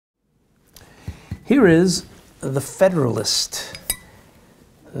Here is the Federalist.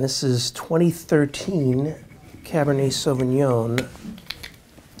 And this is 2013 Cabernet Sauvignon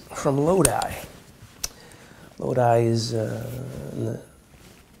from Lodi. Lodi is in the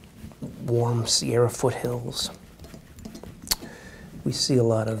warm Sierra foothills. We see a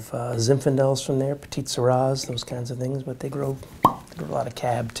lot of Zinfandels from there, Petit Syrahs, those kinds of things, but they grow a lot of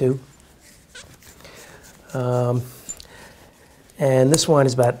Cab too. And this wine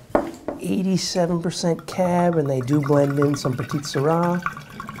is about 87% Cab, and they do blend in some Petit Syrah,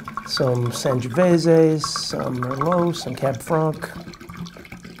 some Sangiovese, some Merlot, some Cab Franc.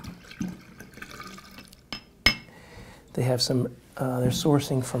 They have some, they're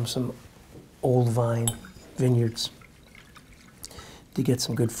sourcing from some old vine vineyards to get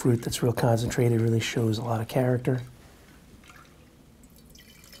some good fruit that's real concentrated, really shows a lot of character.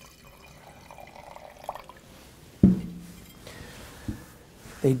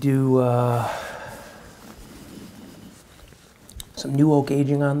 They do some new oak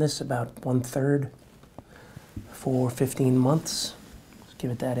aging on this, about 1/3 for 15 months. Just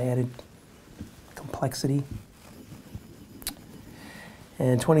give it that added complexity.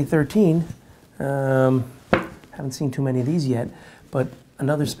 And 2013, haven't seen too many of these yet, but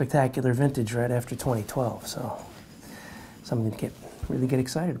another spectacular vintage right after 2012, so something to really get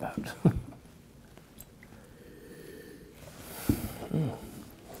excited about.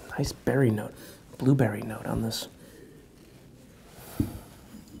 Nice berry note, blueberry note on this.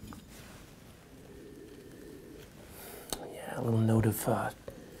 Yeah, a little note of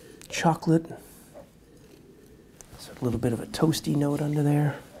chocolate. There's a little bit of a toasty note under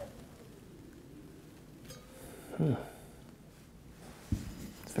there.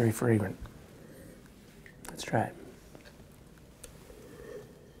 It's very fragrant. Let's try it.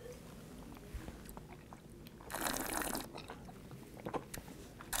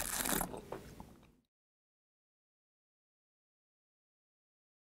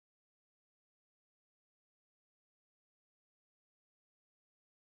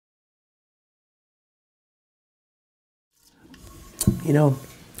 You know,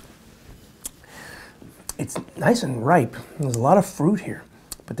 it's nice and ripe. There's a lot of fruit here,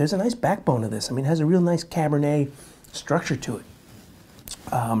 but there's a nice backbone to this. I mean, it has a real nice Cabernet structure to it.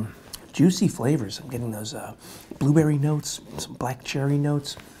 Juicy flavors. I'm getting those blueberry notes, some black cherry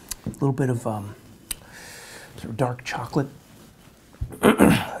notes, a little bit of sort of dark chocolate.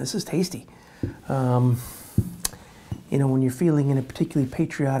 This is tasty. You know, when you're feeling in a particularly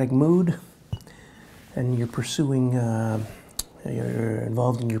patriotic mood and you're pursuing you're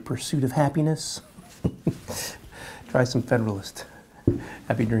involved in your pursuit of happiness, try some Federalist.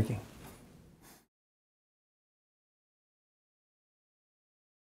 Happy drinking.